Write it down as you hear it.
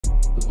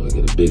We're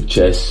gonna get a big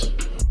chest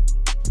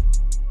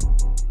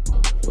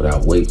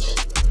without weights.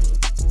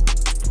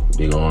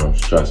 Big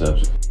arms,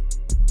 triceps,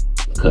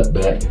 cut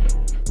back.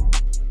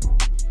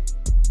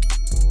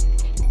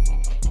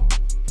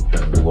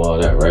 Gotta do all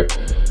that, right?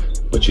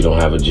 But you don't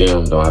have a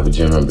gym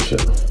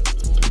membership.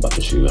 I'm about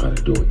to show you how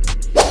to do it.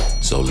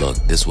 So look,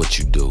 this is what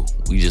you do.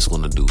 We just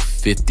gonna do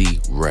 50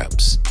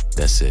 reps.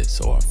 That's it.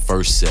 So our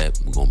first set,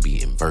 we're gonna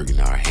be inverting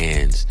our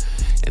hands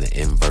in an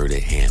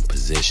inverted hand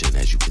position.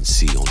 As you can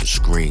see on the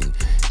screen,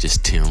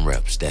 just 10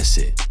 reps, that's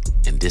it.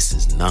 And this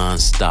is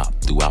non-stop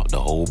throughout the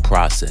whole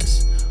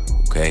process,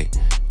 okay?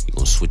 You're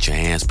gonna switch your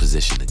hands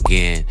position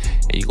again,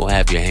 and you're gonna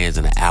have your hands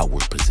in an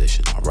outward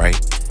position, all right?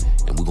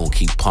 And we're gonna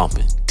keep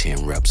pumping,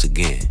 10 reps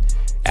again.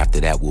 After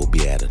that, we'll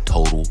be at a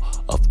total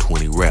of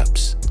 20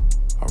 reps,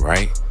 all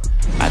right?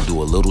 I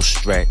do a little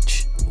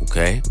stretch,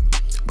 okay?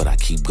 But I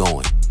keep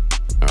going,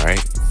 all right?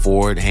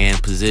 Forward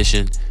hand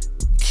position,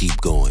 keep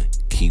going.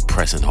 Keep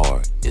pressing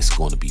hard. It's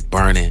going to be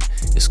burning.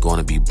 It's going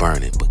to be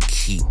burning, but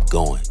keep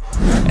going.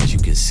 As you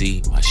can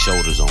see, my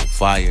shoulder's on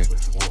fire.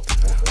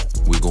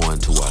 We're going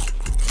to our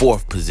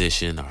fourth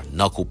position, our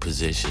knuckle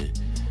position,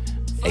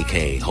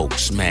 aka Hulk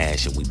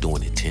smash, and we're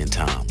doing it 10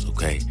 times,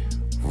 okay?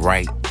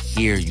 Right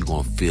here, you're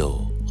going to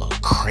feel a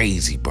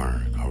crazy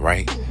burn, all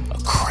right? A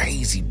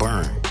crazy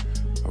burn,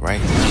 all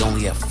right? We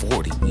only have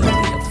 40. We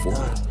only have 40.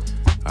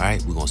 All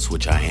right, we're going to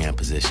switch our hand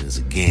positions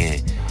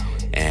again,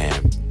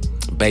 and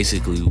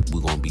basically,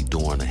 we're going to be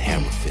doing a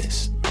hammer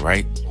fist, all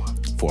right?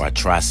 For our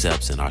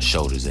triceps and our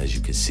shoulders, as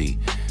you can see,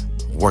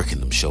 working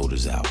them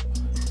shoulders out,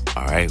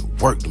 all right?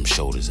 Work them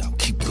shoulders out.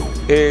 Keep going.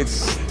 It's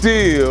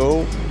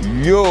still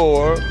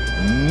your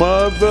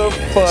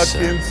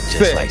motherfucking set.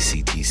 Just like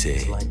CT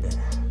said,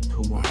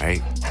 all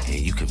right? And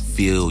you can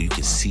feel, you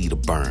can see the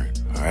burn,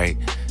 all right?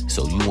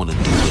 So you want to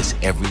do this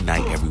every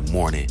night, every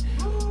morning,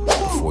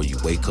 before you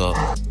wake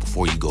up,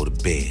 before you go to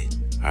bed,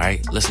 all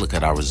right? Let's look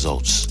at our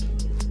results.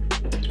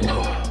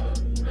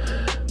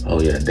 Oh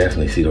yeah,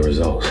 definitely see the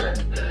results.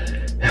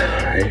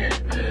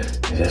 Alright,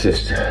 that's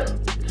just,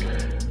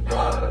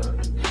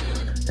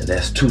 and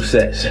that's 2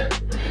 sets.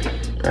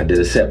 I did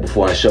a set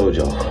before I showed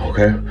y'all,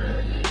 okay?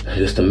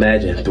 Just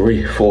imagine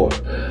 3, 4,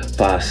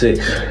 5,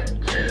 6,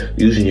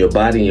 using your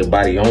body and your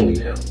body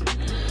only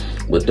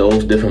with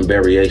those different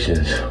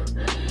variations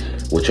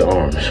with your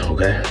arms,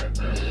 okay?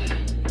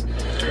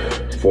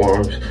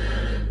 Forearms,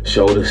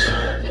 shoulders,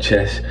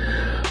 chest,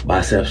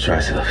 biceps,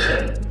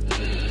 triceps.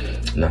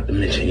 Not to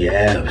mention your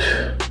abs.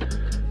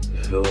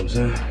 You feel what I'm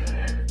saying?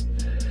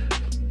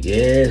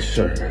 Yes,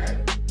 sir.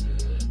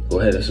 Go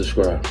ahead and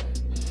subscribe.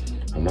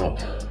 I'm out.